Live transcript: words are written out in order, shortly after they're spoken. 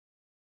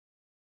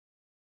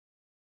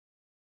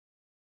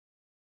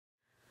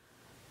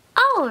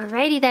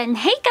Alrighty then.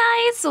 Hey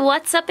guys,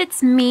 what's up?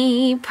 It's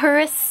me,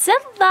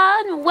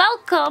 Priscilla, and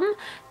welcome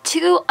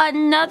to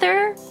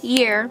another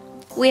year.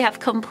 We have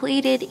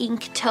completed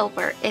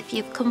Inktober. If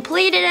you've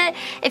completed it,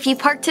 if you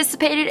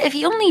participated, if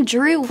you only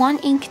drew one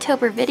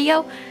Inktober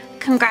video,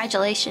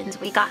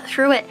 congratulations, we got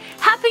through it.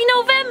 Happy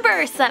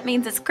November! So that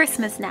means it's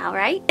Christmas now,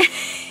 right?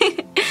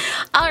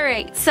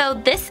 Alright, so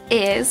this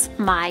is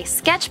my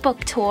sketchbook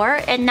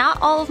tour, and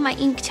not all of my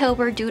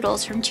Inktober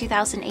doodles from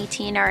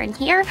 2018 are in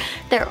here.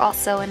 They're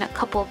also in a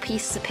couple of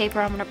pieces of paper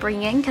I'm going to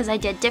bring in because I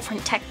did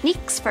different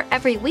techniques for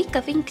every week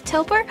of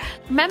Inktober.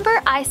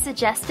 Remember, I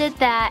suggested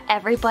that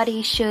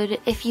everybody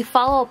should, if you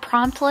follow a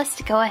prompt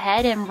list, go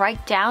ahead and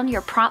write down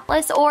your prompt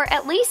list, or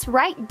at least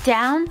write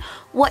down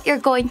what you're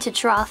going to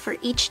draw for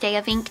each day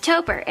of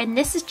Inktober. And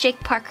this is Jake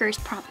Parker's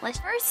prompt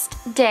list.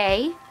 First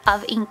day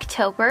of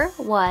Inktober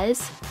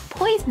was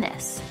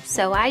Poisonous,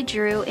 so I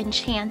drew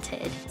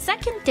Enchanted.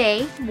 Second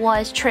day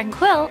was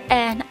Tranquil,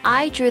 and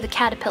I drew the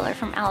caterpillar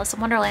from Alice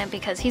in Wonderland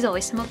because he's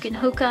always smoking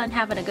hookah and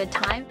having a good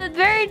time. The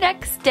very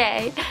next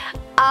day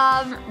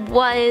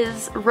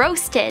was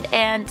Roasted,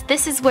 and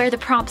this is where the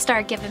prompt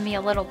started giving me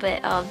a little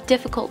bit of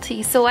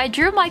difficulty. So I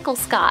drew Michael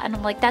Scott, and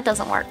I'm like, that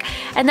doesn't work.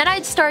 And then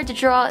I started to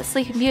draw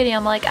Sleeping Beauty.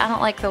 I'm like, I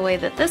don't like the way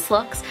that this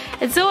looks.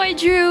 And so I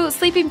drew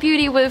Sleeping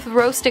Beauty with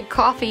roasted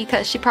coffee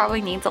because she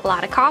probably needs a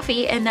lot of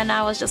coffee. And then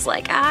I was just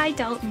like, I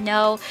don't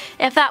know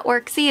if that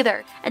works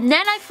either. And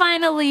then I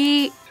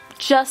finally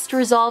just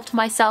resolved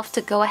myself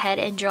to go ahead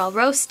and draw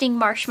roasting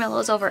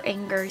marshmallows over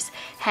Anger's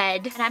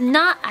head. And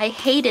I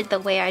hated the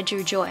way I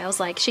drew Joy. I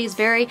was like, she's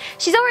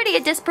already a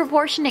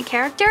disproportionate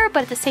character,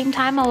 but at the same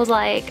time I was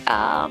like,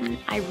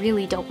 I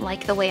really don't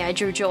like the way I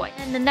drew Joy.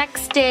 And the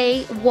next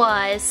day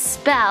was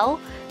Spell,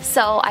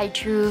 so I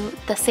drew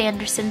the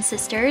Sanderson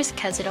sisters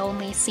because it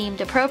only seemed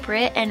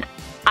appropriate, and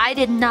I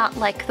did not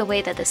like the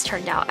way that this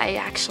turned out. I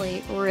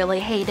actually really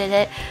hated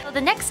it. So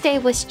the next day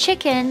was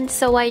Chicken,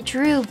 so I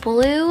drew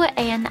Blue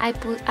and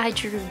I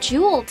drew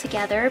Jewel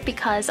together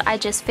because I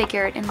just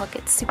figured, and look,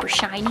 it's super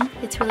shiny.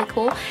 It's really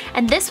cool.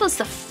 And this was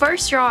the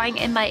first drawing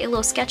in my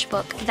Illo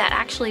sketchbook that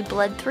actually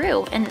bled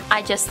through, and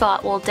I just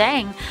thought, well,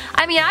 dang.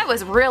 I mean, I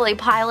was really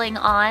piling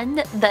on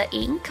the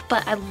ink,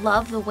 but I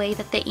love the way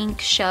that the ink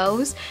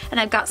shows, and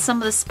I've got some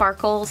of the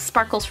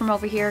sparkles from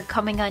over here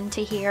coming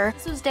onto here.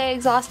 This was day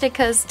exhausted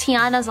because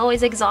Tiana's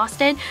always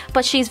exhausted,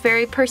 but she's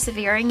very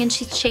persevering and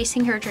she's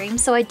chasing her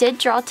dreams, so I did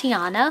draw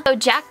Tiana. So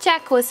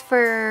Jack was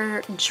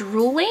for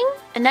drooling,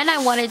 and then I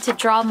wanted to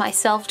draw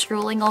myself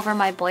drooling over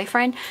my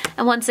boyfriend,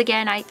 and once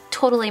again I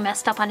totally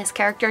messed up on his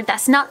character.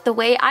 That's not the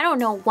way, I don't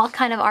know what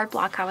kind of art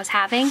block I was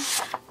having,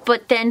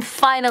 but then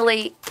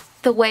finally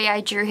the way I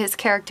drew his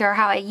character,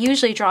 how I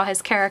usually draw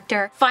his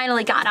character,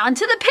 finally got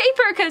onto the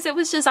paper because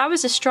I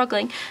was just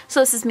struggling. So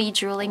this is me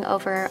drooling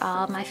over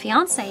my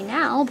fiance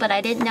now, but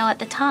I didn't know at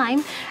the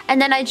time. And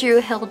then I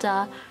drew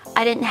Hilda.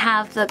 I didn't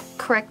have the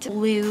correct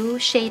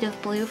shade of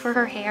blue for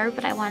her hair,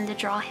 but I wanted to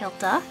draw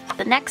Hilda.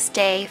 The next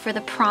day for the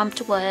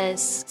prompt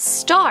was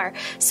Star.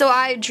 So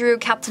I drew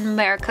Captain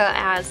America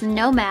as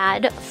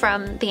Nomad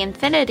from the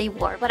Infinity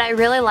War, but I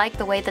really like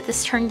the way that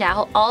this turned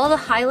out. All the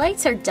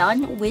highlights are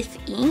done with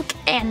ink,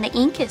 and the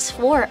ink is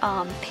for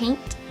paint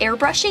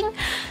airbrushing.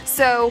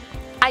 So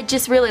I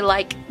just really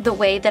like the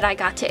way that I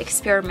got to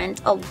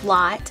experiment a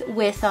lot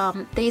with,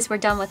 these were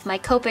done with my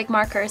Copic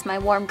markers, my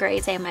warm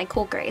grays, and my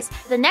cool grays.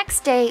 The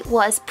next day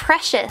was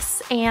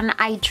Precious, and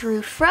I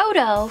drew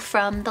Frodo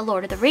from The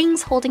Lord of the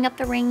Rings holding up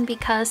the ring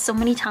because so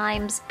many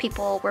times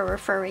people were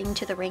referring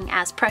to the ring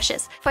as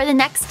Precious. For the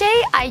next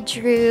day, I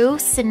drew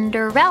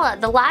Cinderella,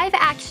 the live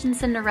action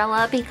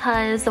Cinderella,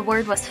 because the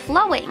word was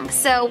flowing.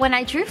 So when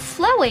I drew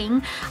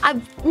flowing, I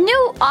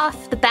knew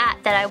off the bat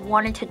that I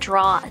wanted to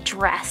draw a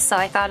dress, so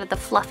I thought of the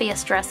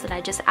fluffiest dress that I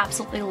just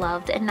absolutely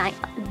loved, and I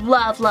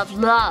love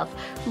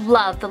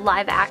the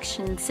live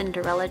action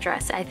Cinderella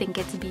dress. I think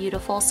it's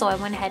beautiful, so I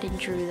went ahead and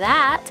drew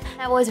that.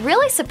 I was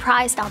really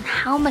surprised on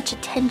how much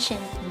attention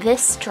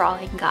this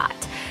drawing got.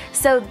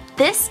 So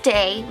this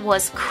day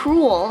was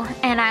Cruel,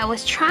 and I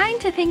was trying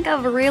to think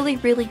of really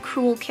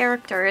cruel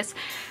characters,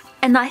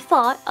 and I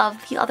thought of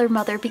the other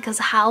mother because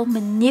of how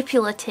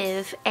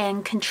manipulative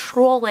and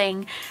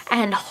controlling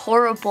and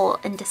horrible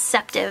and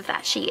deceptive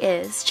that she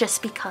is,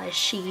 just because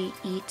she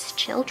eats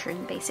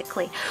children,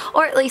 basically.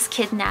 Or at least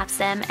kidnaps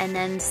them and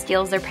then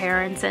steals their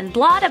parents and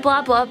blah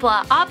blah blah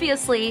blah.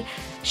 Obviously,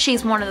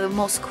 she's one of the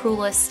most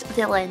cruelest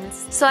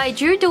villains. So I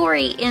drew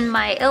Dory in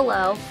my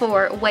Illo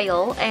for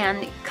whale,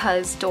 and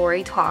because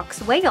Dory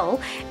talks whale,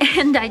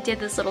 and I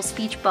did this little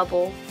speech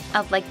bubble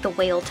of like the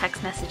whale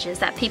text messages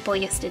that people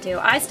used to do.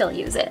 I still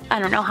use it. I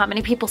don't know how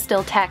many people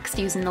still text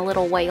using the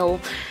little whale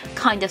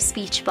kind of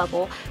speech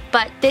bubble,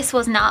 but this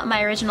was not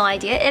my original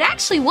idea. It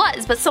actually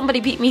was, but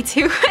somebody beat me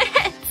to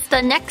it.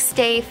 The next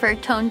day for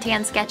Tone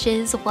Tan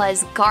Sketches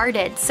was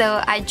Guarded,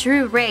 so I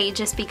drew Ray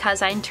just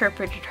because I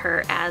interpreted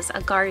her as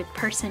a guarded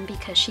person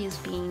because she's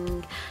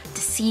being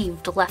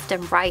deceived left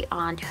and right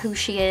on who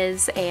she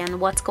is and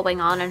what's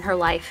going on in her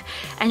life,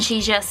 and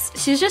she's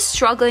just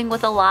struggling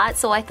with a lot.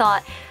 So I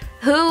thought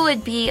who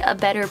would be a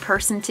better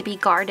person to be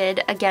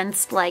guarded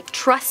against like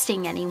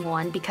trusting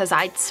anyone, because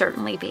I'd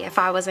certainly be if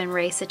I was in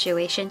Ray's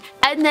situation.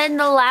 And then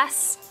the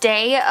last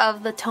day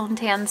of the Tone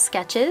Tan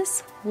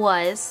sketches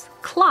was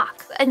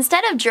clock.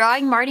 Instead of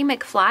drawing Marty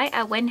McFly,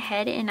 I went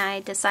ahead and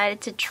I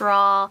decided to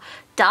draw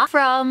Doc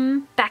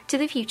from Back to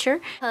the Future,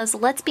 because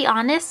let's be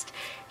honest,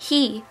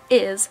 he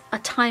is a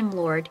Time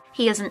Lord.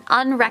 He is an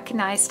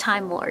unrecognized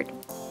Time Lord.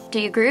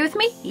 Do you agree with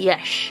me?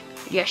 Yes.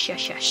 Yes,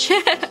 yes, yes.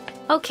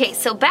 Okay,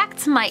 so back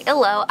to my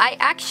Illo. I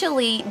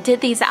actually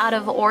did these out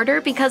of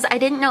order because I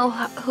didn't know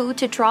who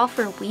to draw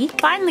for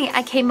week. Finally,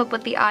 I came up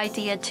with the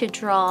idea to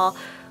draw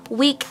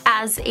week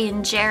as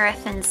in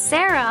Jareth and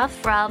Sarah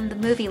from the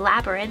movie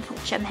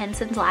Labyrinth. Jim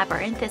Henson's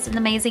Labyrinth. It's an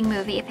amazing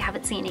movie if you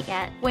haven't seen it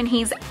yet. When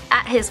he's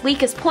at his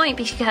weakest point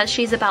because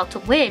she's about to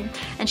win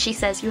and she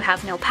says, "You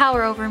have no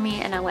power over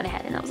me," and I went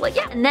ahead and I was like,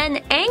 yeah. And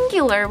then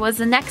Angular was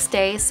the next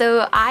day,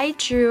 so I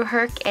drew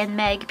Herc and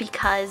Meg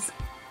because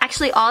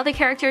actually all the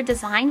character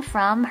design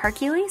from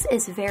Hercules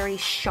is very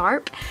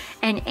sharp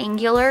and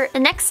angular. The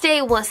next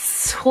day was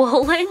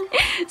swollen,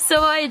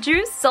 so I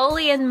drew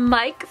Sully and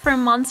Mike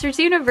from Monsters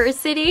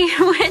University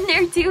when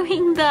they're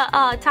doing the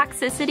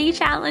toxicity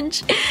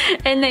challenge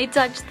and they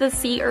touch the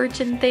sea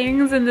urchin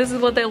things, and this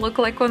is what they look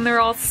like when they're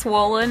all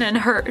swollen and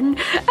hurting.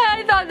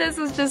 I thought this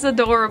was just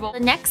adorable. The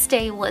next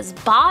day was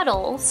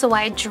Bottle, so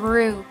I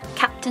drew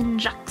Captain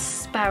Jack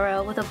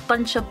Sparrow with a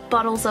bunch of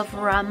bottles of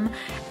rum,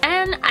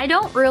 and I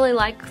don't really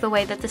like the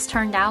way that this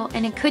turned out,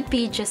 and it could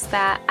be just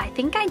that I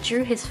think I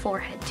drew his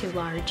forehead too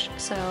large,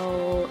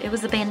 so it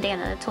was the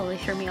bandana that totally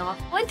threw me off.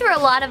 I went through a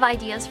lot of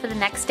ideas for the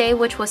next day,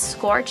 which was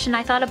Scorch, and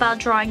I thought about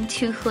drawing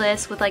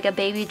Toothless with like a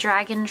baby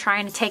dragon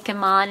trying to take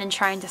him on and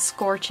trying to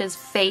scorch his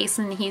face,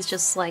 and he's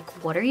just like,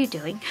 what are you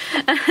doing?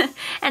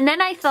 And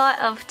then I thought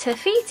of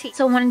Tafiti,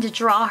 so I wanted to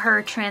draw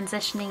her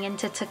transitioning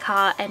into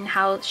Taka and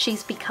how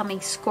she's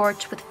becoming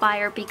scorched with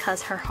fire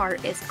because her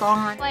heart is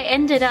gone. So I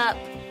ended up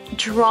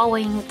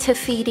drawing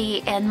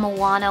Tafiti and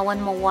Moana when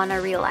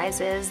Moana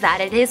realizes that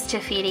it is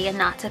Tafiti and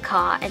not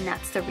Taka, and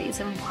that's the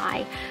reason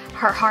why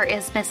her heart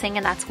is missing,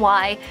 and that's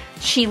why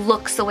she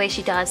looks the way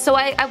she does. So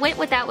I went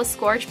with that with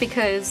Scorch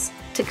because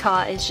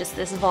Taka is just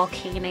this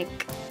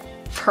volcanic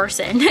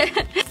person.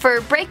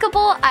 For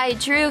Breakable, I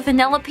drew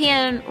Vanellope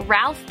and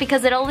Ralph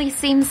because it only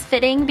seems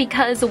fitting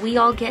because we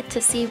all get to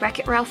see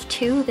Wreck-It Ralph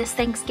 2 this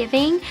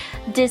Thanksgiving.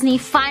 Disney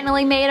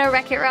finally made a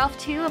Wreck-It Ralph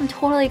 2. I'm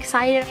totally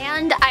excited.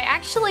 And I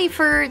actually,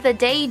 for the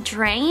day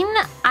Drain,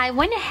 I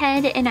went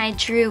ahead and I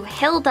drew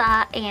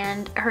Hilda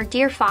and her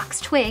deer fox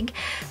Twig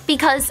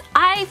because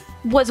I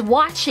was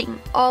watching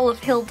all of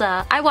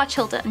Hilda. I watched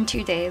Hilda in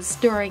 2 days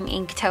during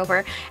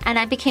Inktober, and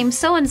I became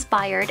so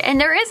inspired. And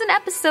there is an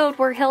episode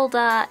where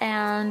Hilda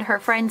and her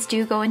friends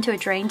do go into a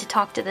drain to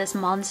talk to this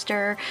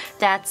monster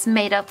that's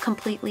made up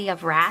completely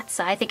of rats.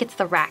 I think it's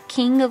the Rat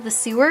King of the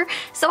sewer.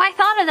 So I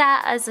thought of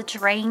that as a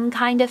drain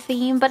kind of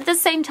theme, but at the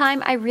same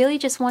time, I really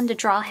just wanted to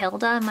draw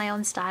Hilda in my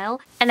own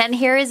style. And then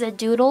here is a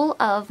doodle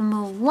of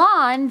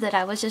Mulan that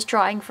I was just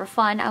drawing for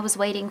fun. I was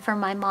waiting for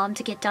my mom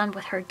to get done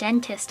with her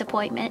dentist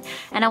appointment,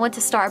 and I went to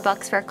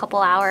Starbucks for a couple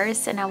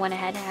hours, and I went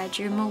ahead and I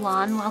drew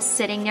Mulan while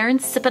sitting there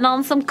and sipping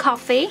on some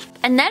coffee.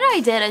 And then I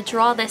did a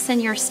Draw This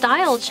in Your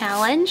Style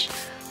challenge,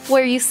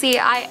 where you see,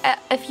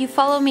 if you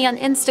follow me on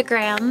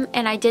Instagram,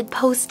 and I did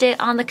post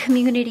it on the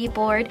community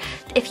board,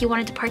 if you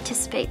wanted to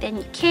participate, then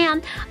you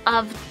can,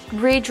 of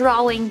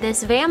redrawing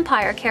this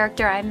vampire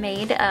character I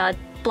made,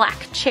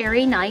 Black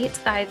Cherry Night,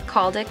 I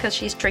called it because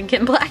she's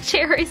drinking black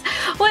cherries,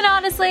 when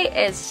honestly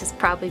it's just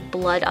probably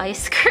blood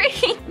ice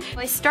cream.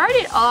 I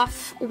started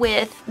off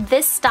with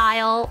this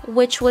style,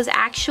 which was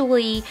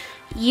actually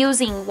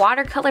using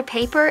watercolor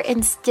paper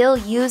and still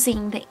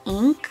using the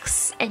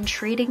inks and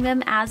treating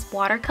them as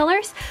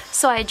watercolors.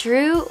 So I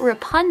drew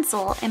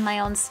Rapunzel in my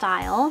own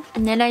style,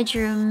 and then I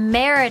drew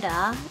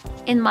Merida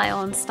in my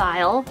own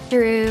style,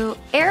 drew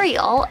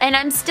Ariel, and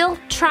I'm still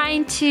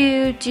trying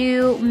to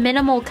do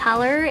minimal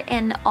color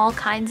and all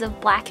kinds of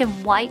black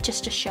and white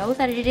just to show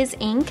that it is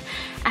ink.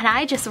 And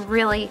I just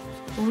really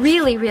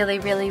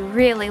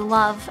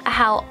love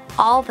how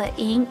all the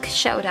ink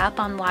showed up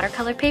on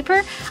watercolor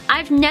paper.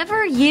 I've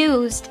never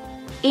used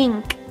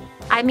ink.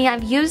 I mean,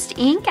 I've used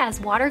ink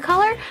as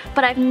watercolor,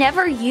 but I've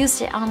never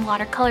used it on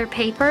watercolor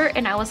paper,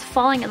 and I was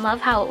falling in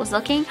love how it was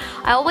looking.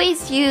 I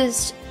always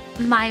used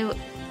my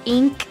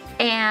ink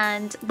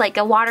and like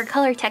a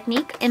watercolor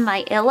technique in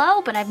my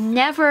Illo, but I've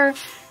never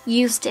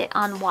used it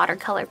on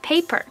watercolor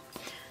paper.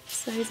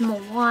 So there's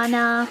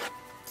Moana,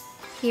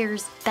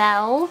 here's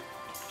Belle,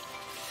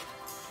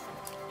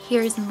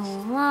 here's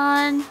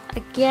Mulan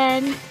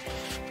again,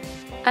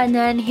 and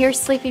then here's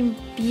Sleeping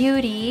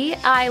Beauty.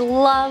 I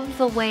love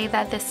the way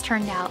that this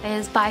turned out. It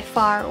is by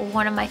far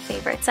one of my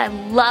favorites. I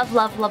love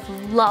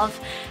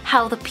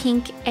how the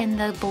pink and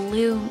the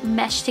blue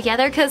meshed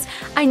together, because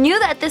I knew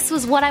that this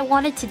was what I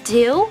wanted to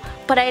do,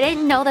 but I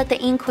didn't know that the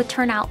ink would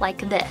turn out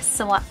like this.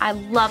 So I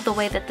love the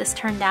way that this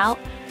turned out.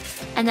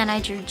 And then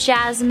I drew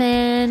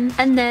Jasmine,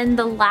 and then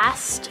the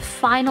last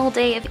final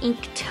day of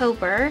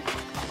Inktober,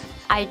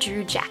 I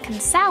drew Jack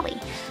and Sally.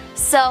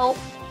 So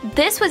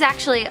this was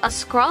actually a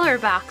scrawler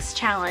box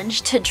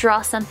challenge to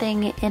draw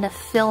something in a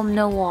film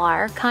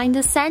noir kind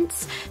of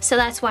sense. So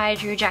that's why I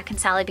drew Jack and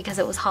Sally, because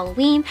it was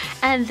Halloween.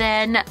 And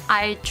then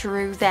I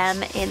drew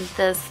them in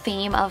the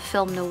theme of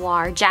film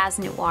noir, jazz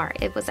noir.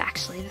 It was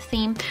actually the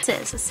theme.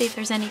 Let's see if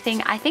there's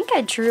anything. I think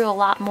I drew a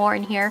lot more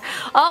in here.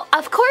 Oh,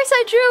 of course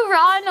I drew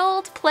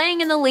Ronald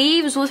playing in the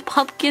leaves with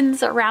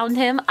pumpkins around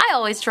him. I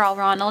always draw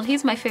Ronald.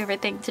 He's my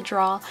favorite thing to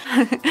draw.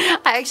 I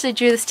actually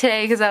drew this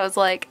today because I was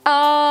like,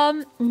 now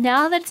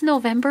that it's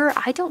November,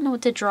 I don't know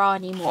what to draw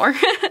anymore.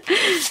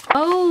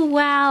 Oh,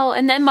 wow.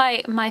 And then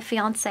my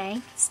fiance,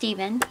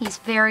 Steven, he's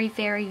very,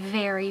 very,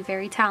 very,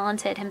 very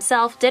talented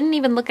himself. Didn't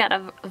even look at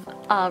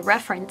a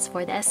reference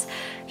for this.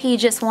 He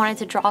just wanted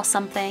to draw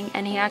something,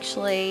 and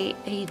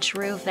he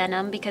drew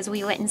Venom because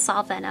we went and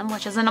saw Venom,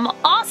 which is an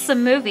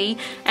awesome movie,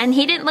 and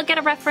he didn't look at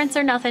a reference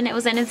or nothing. It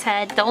was in his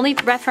head. The only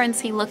reference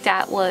he looked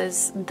at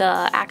was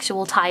the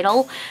actual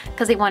title,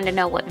 because he wanted to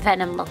know what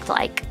Venom looked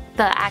like.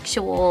 The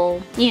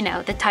actual, you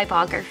know, the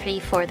typography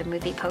for the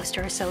movie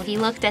poster. So he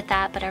looked at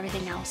that, but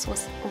everything else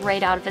was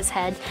right out of his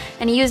head.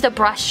 And he used a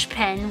brush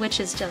pen, which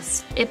is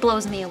just, it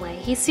blows me away.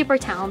 He's super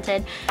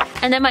talented.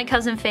 And then my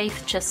cousin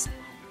Faith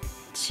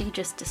she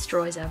just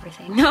destroys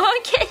everything. No,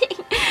 I'm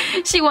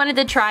kidding. She wanted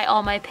to try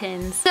all my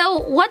pins. So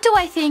what do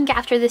I think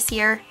after this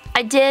year?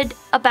 I did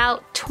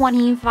about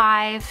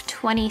 25,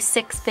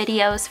 26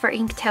 videos for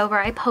Inktober.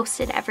 I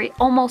posted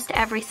almost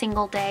every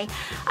single day.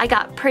 I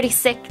got pretty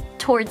sick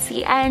towards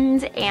the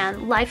end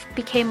and life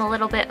became a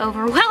little bit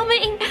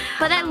overwhelming,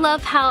 but I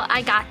love how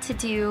I got to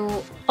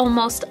do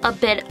almost a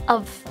bit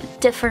of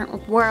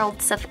different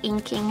worlds of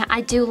inking.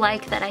 I do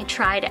like that I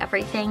tried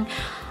everything.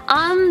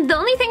 The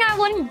only thing I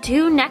wouldn't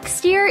do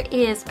next year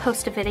is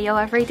post a video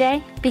every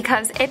day,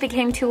 because it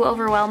became too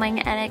overwhelming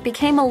and it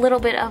became a little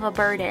bit of a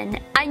burden.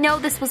 I know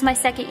this was my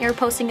second year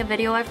posting a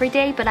video every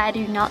day, but I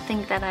do not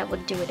think that I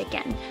would do it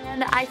again.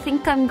 And I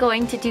think I'm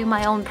going to do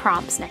my own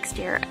prompts next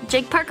year.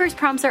 Jake Parker's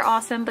prompts are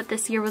awesome, but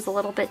this year was a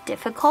little bit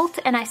difficult,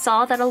 and I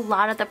saw that a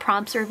lot of the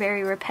prompts are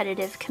very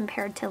repetitive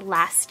compared to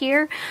last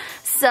year,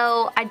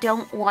 so I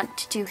don't want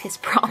to do his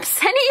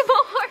prompts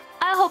anymore.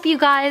 I hope you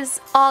guys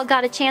all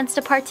got a chance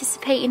to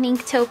participate in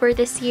Inktober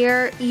this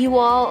year. You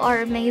all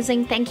are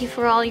amazing. Thank you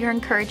for all your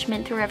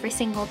encouragement through every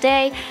single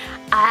day.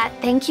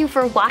 Thank you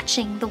for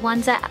watching. The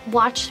ones that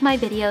watched my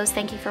videos,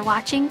 thank you for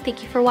watching.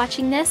 Thank you for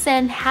watching this,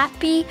 and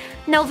happy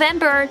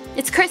November.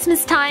 It's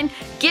Christmas time.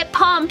 Get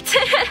pumped.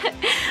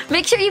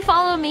 Make sure you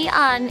follow me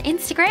on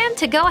Instagram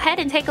to go ahead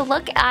and take a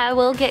look. I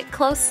will get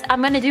close.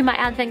 I'm going to do my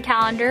advent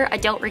calendar. I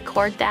don't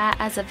record that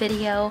as a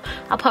video.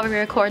 I'll probably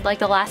record like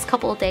the last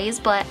couple of days,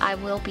 but I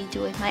will be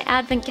doing my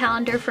advent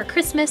calendar for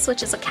Christmas,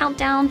 which is a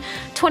countdown,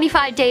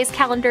 25 days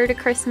calendar to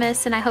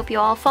Christmas, and I hope you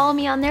all follow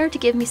me on there to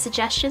give me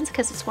suggestions,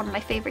 because it's one of my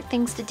favorite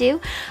things to do.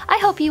 I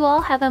hope you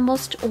all have a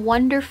most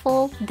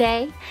wonderful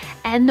day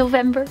and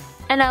November,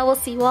 and I will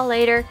see you all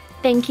later.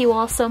 Thank you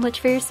all so much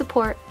for your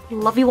support.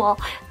 Love you all.